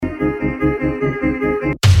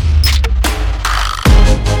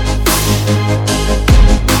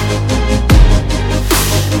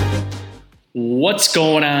What's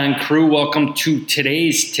going on, crew? Welcome to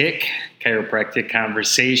today's TIC, Chiropractic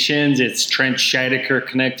Conversations. It's Trent Scheidecker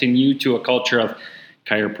connecting you to a culture of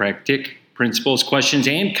chiropractic principles, questions,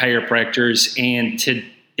 and chiropractors. And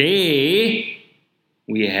today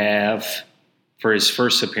we have, for his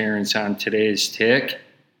first appearance on today's TIC,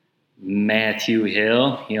 Matthew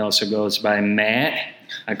Hill. He also goes by Matt.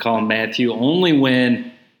 I call him Matthew only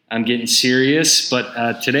when I'm getting serious,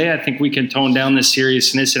 but today I think we can tone down the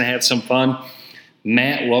seriousness and have some fun.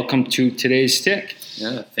 Matt, welcome to today's TIC.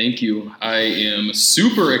 Yeah, thank you. I am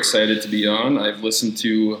super excited to be on. I've listened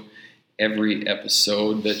to every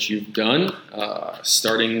episode that you've done,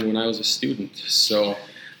 starting when I was a student. So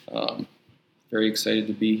very excited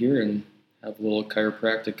to be here and have a little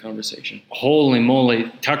chiropractic conversation. Holy moly.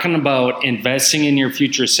 Talking about investing in your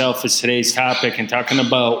future self is today's topic, and talking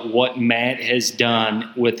about what Matt has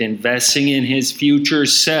done with investing in his future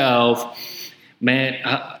self.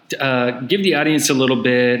 Matt, give the audience a little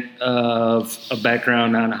bit of a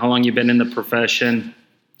background on how long you've been in the profession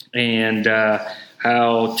and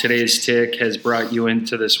how today's TIC has brought you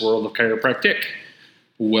into this world of chiropractic.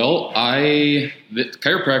 Well,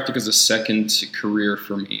 chiropractic is a second career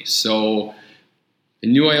for me. So I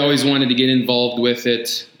knew I always wanted to get involved with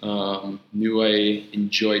it, knew I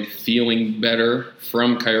enjoyed feeling better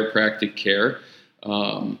from chiropractic care,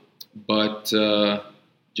 but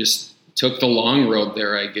just took the long road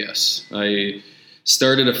there, I guess. I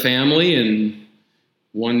started a family, and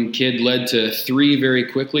one kid led to three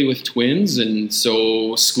very quickly with twins, and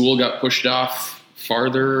so school got pushed off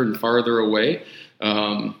farther and farther away.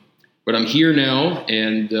 But I'm here now,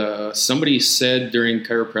 and somebody said during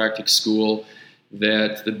chiropractic school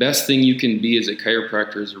that the best thing you can be as a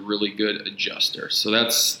chiropractor is a really good adjuster. So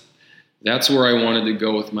that's where I wanted to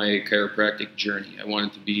go with my chiropractic journey. I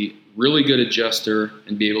wanted to be really good adjuster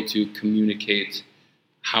and be able to communicate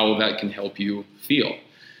how that can help you feel.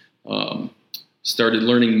 Started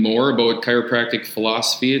learning more about chiropractic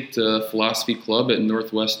philosophy at Philosophy Club at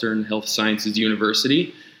Northwestern Health Sciences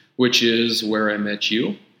University, which is where I met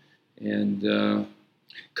you. And a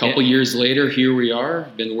couple years later, here we are.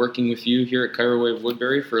 Been working with you here at ChiroWave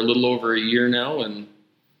Woodbury for a little over a year now. And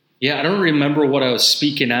yeah, I don't remember what I was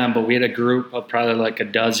speaking on, but we had a group of probably like a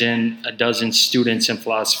dozen students in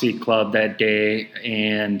Philosophy Club that day,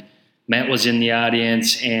 and Matt was in the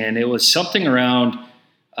audience, and it was something around,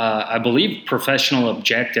 I believe, professional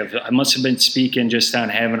objective. I must have been speaking just on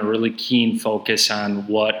having a really keen focus on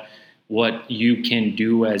what you can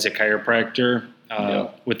do as a chiropractor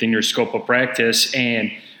within your scope of practice.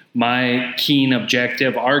 And my keen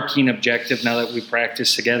objective, our keen objective, now that we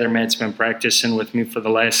practice together, Matt's been practicing with me for the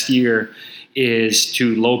last year, is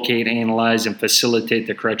to locate, analyze, and facilitate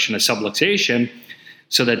the correction of subluxation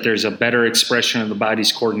so that there's a better expression of the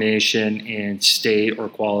body's coordination and state or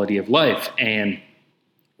quality of life. And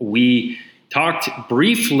we talked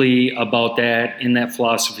briefly about that in that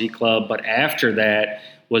Philosophy Club, but after that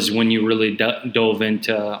was when you really dove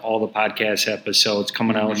into all the podcast episodes,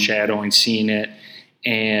 coming out, shadowing, seeing it.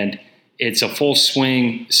 And it's a full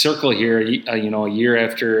swing circle here, a year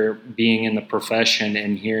after being in the profession,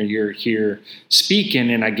 and here you're here speaking,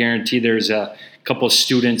 and I guarantee there's a couple of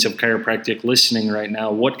students of chiropractic listening right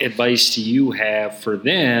now. What advice do you have for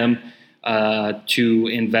them to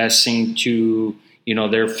investing to,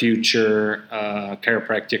 their future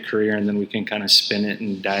chiropractic career? And then we can kind of spin it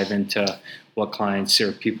and dive into what clients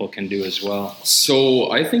or people can do as well.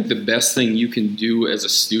 So I think the best thing you can do as a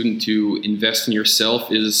student to invest in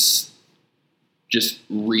yourself is just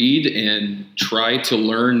read and try to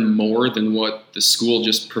learn more than what the school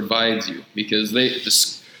just provides you,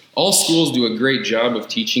 because all schools do a great job of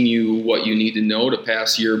teaching you what you need to know to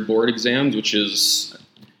pass your board exams, which is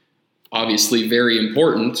obviously very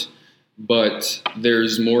important, but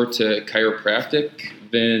there's more to chiropractic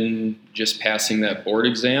than just passing that board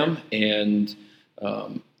exam. And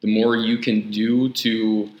the more you can do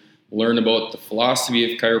to learn about the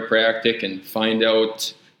philosophy of chiropractic and find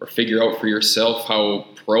out or figure out for yourself how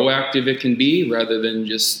proactive it can be rather than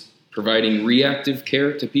just providing reactive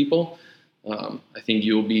care to people, I think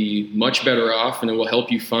you'll be much better off, and it will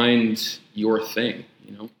help you find your thing,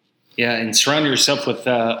 Yeah, and surround yourself with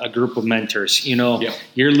a group of mentors.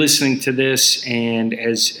 You're listening to this, and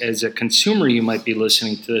as a consumer, you might be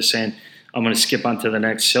listening to this, and I'm going to skip on to the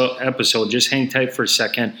next episode. Just hang tight for a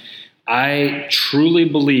second. I truly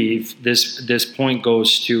believe this point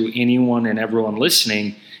goes to anyone and everyone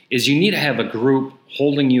listening, is you need to have a group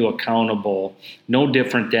holding you accountable, no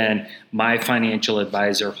different than my financial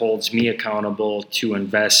advisor holds me accountable to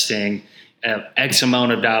investing X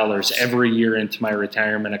amount of dollars every year into my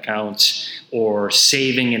retirement accounts, or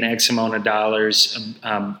saving an X amount of dollars,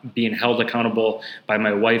 being held accountable by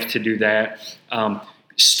my wife to do that.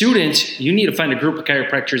 Students, you need to find a group of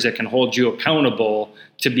chiropractors that can hold you accountable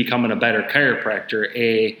to becoming a better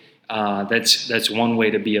chiropractor. That's one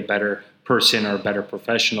way to be a better person or a better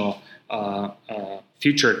professional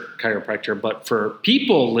future chiropractor. But for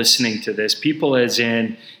people listening to this, people as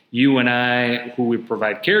in you and I, who we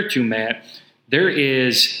provide care to, Matt, there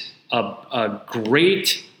is a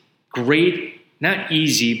great, not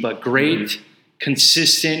easy, but great,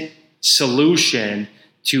 consistent solution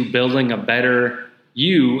to building a better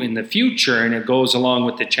you in the future. And it goes along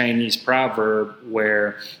with the Chinese proverb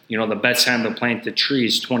where, the best time to plant the tree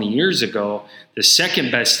is 20 years ago. The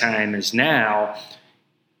second best time is now.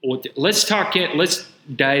 Let's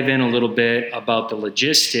dive in a little bit about the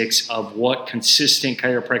logistics of what consistent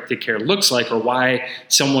chiropractic care looks like, or why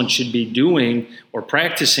someone should be doing or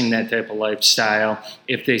practicing that type of lifestyle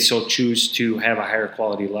if they so choose to have a higher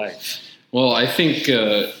quality life. Well, I think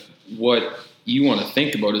what you want to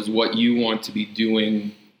think about is what you want to be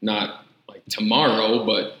doing, not like tomorrow,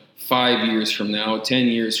 but 5 years from now, 10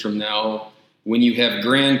 years from now, when you have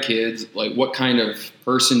grandkids. Like, what kind of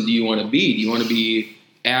person do you want to be? Do you want to be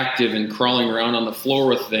active and crawling around on the floor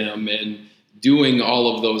with them and doing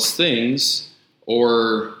all of those things,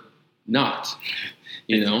 or not?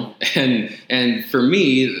 And for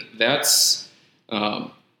me, that's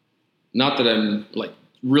not that I'm like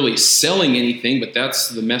really selling anything, but that's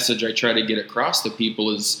the message I try to get across to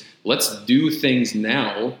people is, let's do things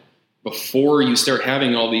now before you start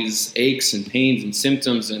having all these aches and pains and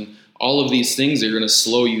symptoms and all of these things that are going to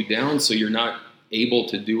slow you down so you're not able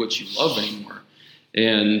to do what you love anymore.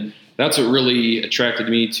 And that's what really attracted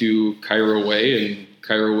me to Chiro Way and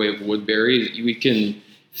Chiro Way of Woodbury. We can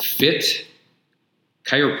fit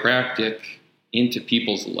chiropractic into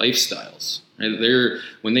people's lifestyles. Right?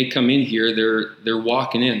 When they come in here, they're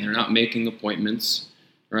walking in. They're not making appointments,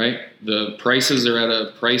 right? The prices are at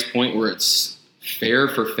a price point where it's fair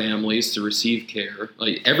for families to receive care,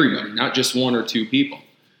 like everybody, not just one or two people.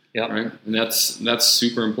 Yeah, right. And that's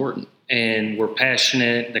super important. And we're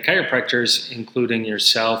passionate. The chiropractors, including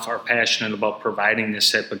yourself, are passionate about providing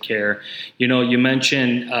this type of care. You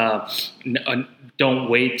mentioned don't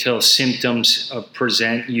wait till symptoms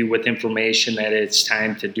present you with information that it's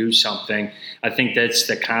time to do something. I think that's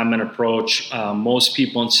the common approach most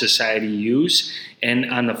people in society use.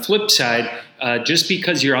 And on the flip side, just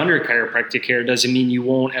because you're under chiropractic care doesn't mean you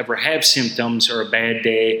won't ever have symptoms or a bad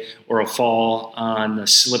day or a fall on the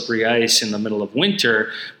slippery ice in the middle of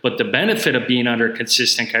winter. But the benefit of being under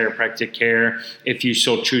consistent chiropractic care, if you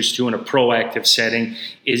so choose to in a proactive setting,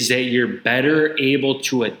 is that you're better able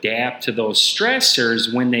to adapt to those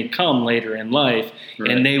stressors when they come later in life,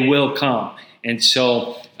 right. And they will come. And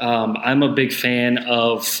so I'm a big fan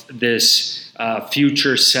of this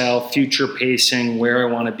future self, future pacing, where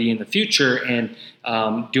I want to be in the future, and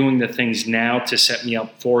doing the things now to set me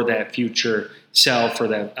up for that future self, or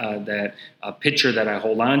that picture that I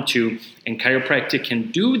hold on to. And chiropractic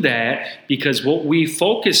can do that because what we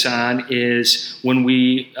focus on is when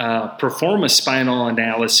we perform a spinal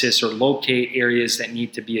analysis or locate areas that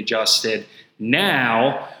need to be adjusted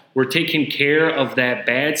now, we're taking care of that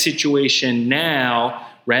bad situation now,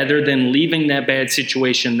 rather than leaving that bad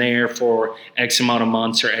situation there for X amount of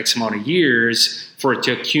months or X amount of years for it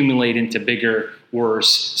to accumulate into bigger, worse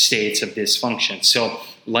states of dysfunction. So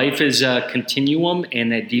life is a continuum,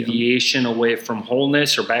 and that deviation away from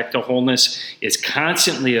wholeness or back to wholeness is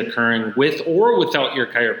constantly occurring with or without your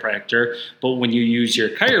chiropractor. But when you use your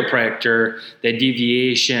chiropractor, that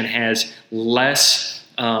deviation has less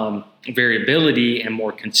variability and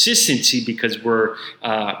more consistency, because we're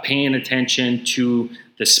paying attention to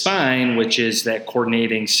the spine, which is that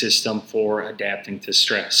coordinating system for adapting to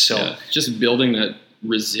stress. So just building that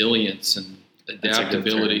resilience and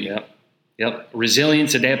adaptability. Yep.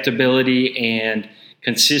 Resilience, adaptability, and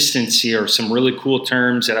consistency are some really cool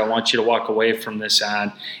terms that I want you to walk away from this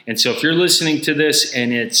on. And so if you're listening to this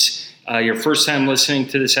and it's your first time listening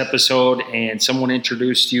to this episode, and someone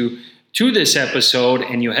introduced you to this episode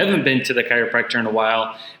and you haven't been to the chiropractor in a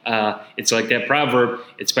while, it's like that proverb,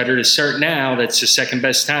 it's better to start now. That's the second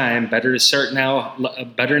best time. Better to start now,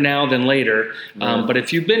 better now than later. Right. But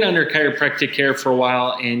if you've been under chiropractic care for a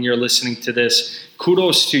while and you're listening to this,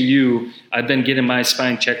 kudos to you. I've been getting my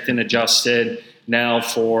spine checked and adjusted now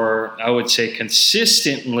for, I would say,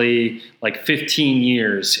 consistently like 15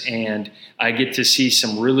 years. And I get to see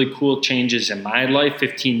some really cool changes in my life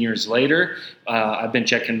 15 years later. I've been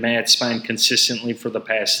checking Matt's spine consistently for the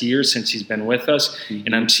past year since he's been with us,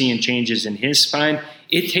 and I'm seeing changes in his spine.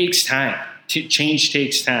 It takes time. change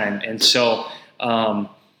takes time. And so,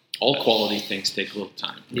 all quality things take a little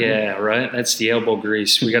time. Right? Yeah, right. That's the elbow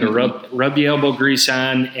grease. We got to rub the elbow grease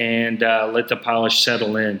on and let the polish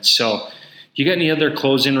settle in. So, you got any other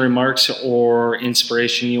closing remarks or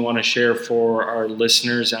inspiration you want to share for our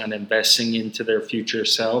listeners on investing into their future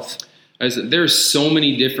self? There's so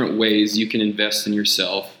many different ways you can invest in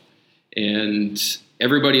yourself, and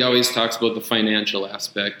everybody always talks about the financial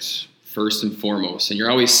aspect first and foremost, and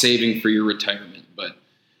you're always saving for your retirement. But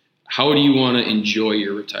how do you want to enjoy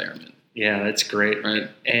your retirement? Yeah, that's great. Right.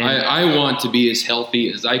 And I want to be as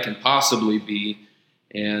healthy as I can possibly be.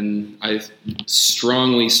 And I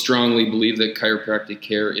strongly believe that chiropractic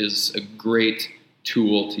care is a great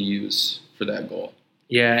tool to use for that goal.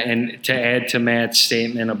 Yeah, and to add to Matt's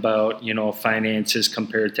statement about, finances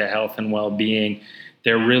compared to health and well-being,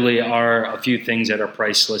 there really are a few things that are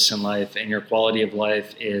priceless in life, and your quality of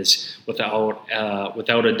life is without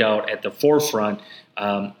a doubt at the forefront.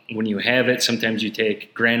 When you have it, sometimes you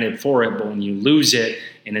take granted for it, but when you lose it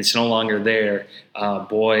and it's no longer there,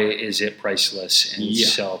 boy, is it priceless. And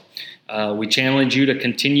so we challenge you to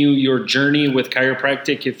continue your journey with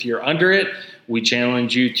chiropractic if you're under it. We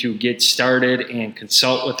challenge you to get started and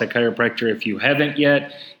consult with a chiropractor if you haven't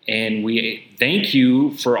yet. And we thank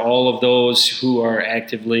you for all of those who are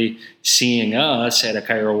actively seeing us at A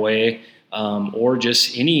Chiro Way, or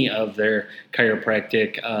just any of their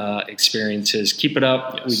chiropractic experiences. Keep it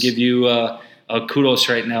up. Yes. We give you a kudos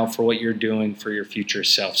right now for what you're doing for your future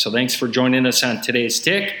self. So thanks for joining us on today's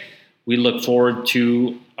Tick. We look forward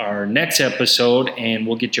to our next episode, and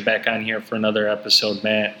we'll get you back on here for another episode,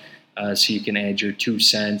 Matt, so you can add your 2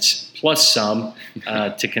 cents plus some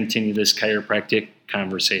to continue this chiropractic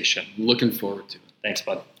conversation. Looking forward to it. Thanks,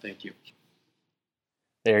 bud. Thank you.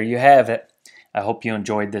 There you have it. I hope you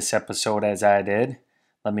enjoyed this episode as I did.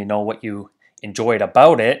 Let me know what you enjoyed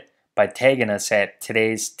about it by tagging us at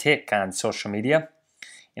Today's Tick on social media.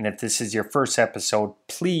 And if this is your first episode,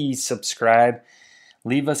 please subscribe.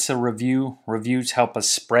 Leave us a review. Reviews help us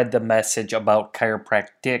spread the message about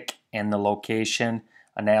chiropractic and the location,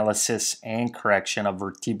 analysis, and correction of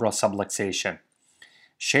vertebral subluxation.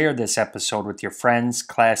 Share this episode with your friends,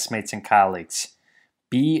 classmates, and colleagues.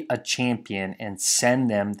 Be a champion and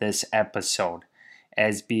send them this episode.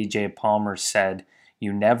 As B.J. Palmer said,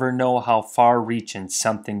 you never know how far-reaching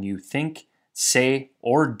something you think, say,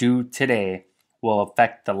 or do today will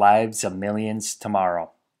affect the lives of millions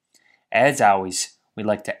tomorrow. As always, we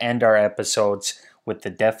like to end our episodes with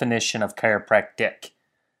the definition of chiropractic.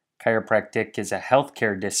 Chiropractic is a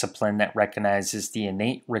healthcare discipline that recognizes the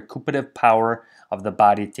innate recuperative power of the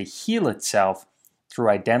body to heal itself through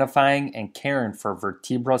identifying and caring for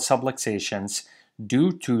vertebral subluxations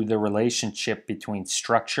due to the relationship between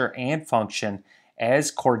structure and function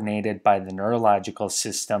as coordinated by the neurological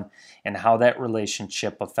system and how that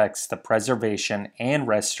relationship affects the preservation and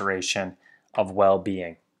restoration of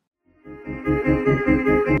well-being.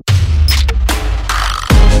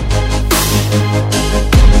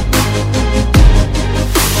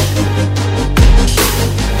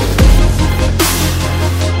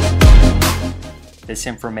 This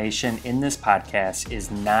information in this podcast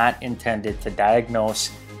is not intended to diagnose,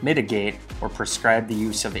 mitigate, or prescribe the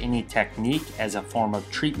use of any technique as a form of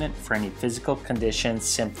treatment for any physical conditions,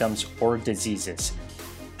 symptoms, or diseases.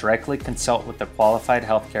 Directly consult with a qualified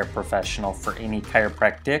healthcare professional for any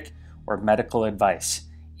chiropractic or medical advice.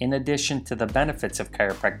 In addition to the benefits of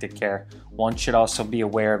chiropractic care, one should also be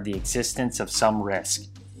aware of the existence of some risk.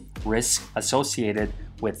 Risks associated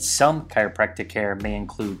with some chiropractic care may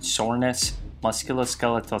include soreness,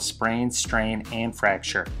 musculoskeletal sprain, strain, and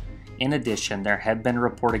fracture. In addition, there have been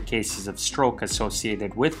reported cases of stroke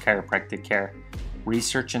associated with chiropractic care.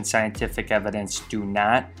 Research and scientific evidence do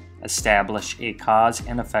not establish a cause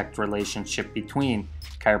and effect relationship between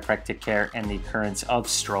chiropractic care and the occurrence of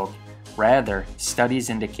stroke. Rather,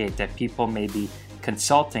 studies indicate that people may be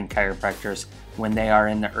consulting chiropractors when they are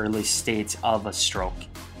in the early states of a stroke.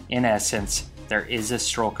 In essence, there is a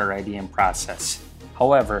stroke already in process.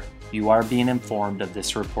 However, you are being informed of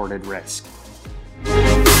this reported risk.